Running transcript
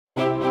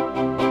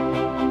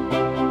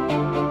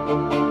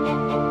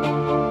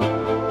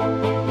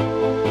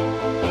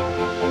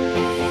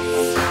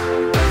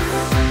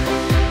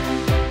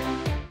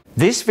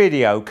This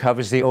video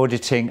covers the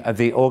auditing of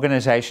the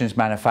organization's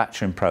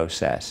manufacturing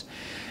process.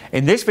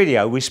 In this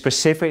video, we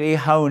specifically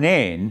hone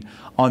in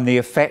on the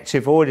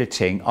effective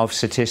auditing of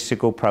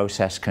statistical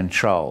process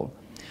control.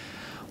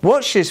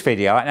 Watch this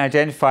video and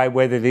identify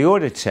whether the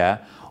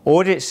auditor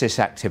audits this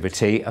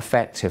activity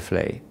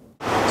effectively.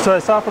 So I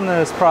saw from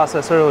this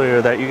process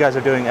earlier that you guys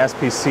are doing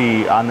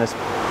SPC on this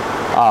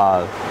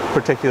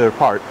particular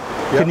part.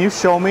 Yep. Can you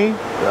show me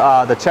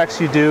the checks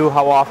you do,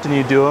 how often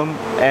you do them,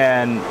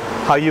 and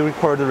how you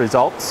record the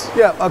results?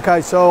 Yeah,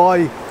 okay, so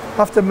I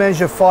have to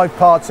measure 5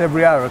 parts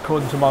every hour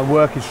according to my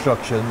work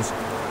instructions,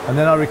 and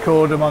then I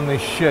record them on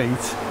this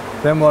sheet.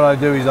 Then what I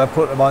do is I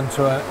put them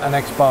onto an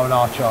X bar and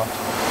R chart.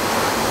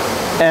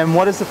 And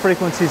what is the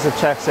frequencies of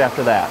checks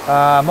after that?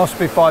 Must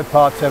be 5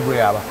 parts every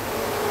hour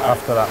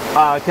after that.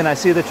 Can I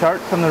see the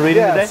chart from the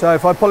reading today? So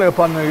if I pull it up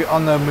on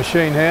the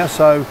machine here,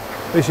 so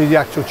this is the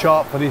actual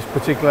chart for this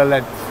particular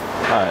length.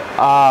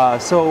 Alright,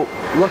 so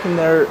looking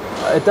there,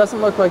 it doesn't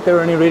look like there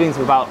were any readings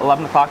about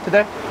 11 o'clock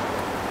today?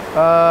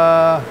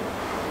 Oh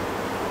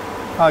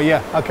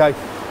yeah, okay.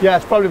 Yeah,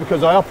 it's probably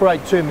because I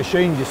operate 2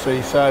 machines, you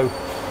see, so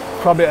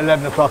probably at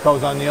 11 o'clock I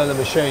was on the other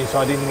machine, so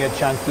I didn't get a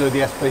chance to do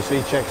the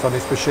SPC checks on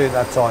this machine at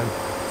that time.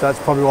 So that's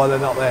probably why they're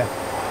not there.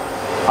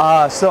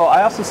 So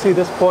I also see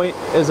this point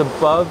is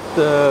above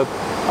the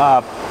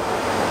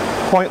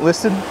point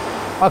listed.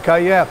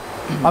 Okay, yeah.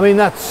 I mean,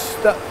 that's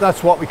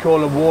what we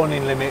call a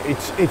warning limit.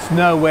 It's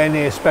nowhere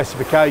near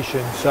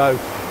specification, so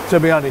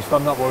to be honest,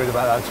 I'm not worried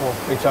about that at all.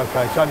 It's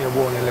okay, it's only a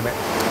warning limit.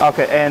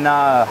 Okay, and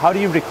how do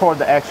you record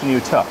the action you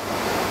took?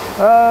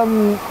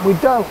 We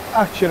don't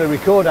actually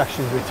record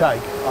actions we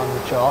take on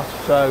the chart,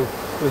 so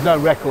there's no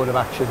record of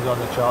actions on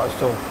the chart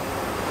at all.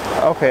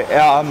 Okay,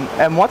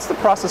 and what's the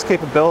process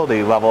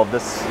capability level of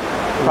this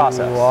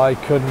process? Oh,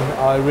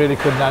 I really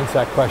couldn't answer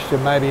that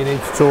question. Maybe you need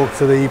to talk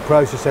to the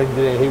process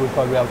engineer. He would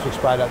probably be able to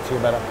explain that to you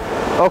better.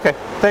 Okay,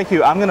 thank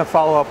you. I'm going to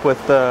follow up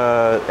with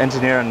the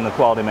engineer and the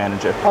quality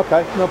manager.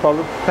 Okay, no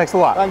problem. Thanks a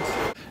lot. Thanks.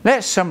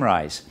 Let's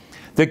summarize.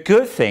 The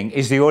good thing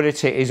is the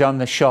auditor is on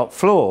the shop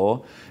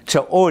floor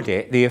to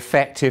audit the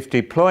effective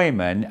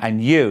deployment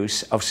and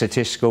use of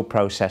statistical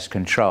process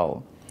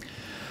control.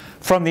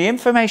 From the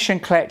information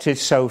collected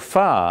so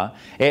far,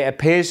 it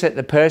appears that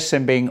the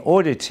person being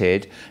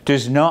audited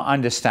does not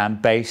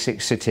understand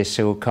basic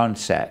statistical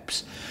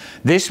concepts.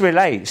 This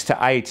relates to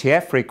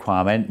IATF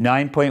requirement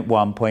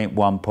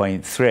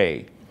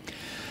 9.1.1.3.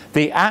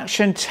 The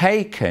action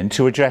taken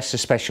to address the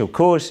special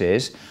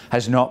causes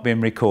has not been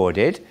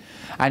recorded,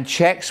 and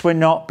checks were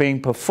not being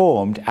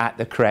performed at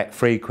the correct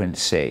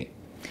frequency.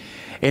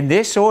 In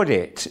this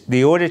audit,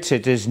 the auditor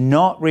does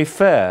not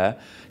refer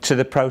to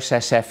the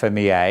process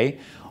FMEA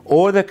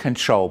or the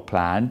control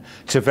plan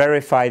to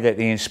verify that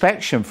the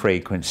inspection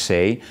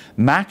frequency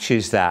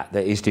matches that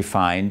is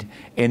defined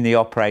in the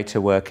operator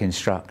work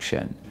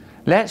instruction.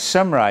 Let's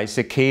summarize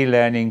the key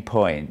learning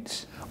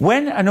points.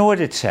 When an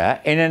auditor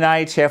in an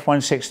IATF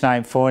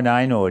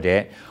 16949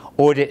 audit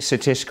audits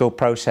statistical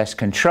process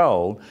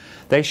control,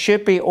 they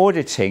should be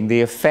auditing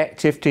the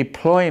effective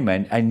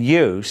deployment and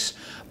use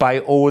by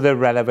all the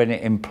relevant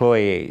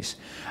employees,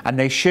 and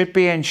they should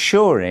be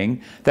ensuring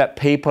that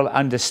people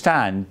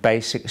understand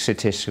basic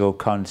statistical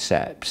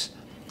concepts.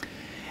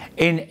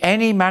 In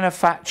any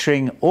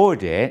manufacturing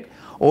audit,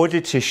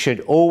 auditors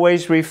should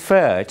always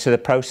refer to the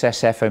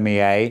process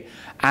FMEA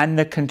and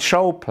the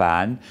control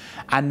plan,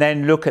 and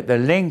then look at the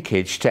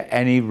linkage to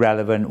any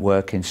relevant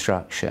work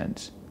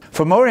instructions.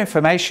 For more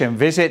information,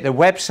 visit the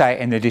website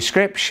in the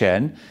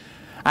description,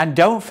 and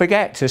don't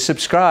forget to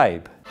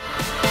subscribe.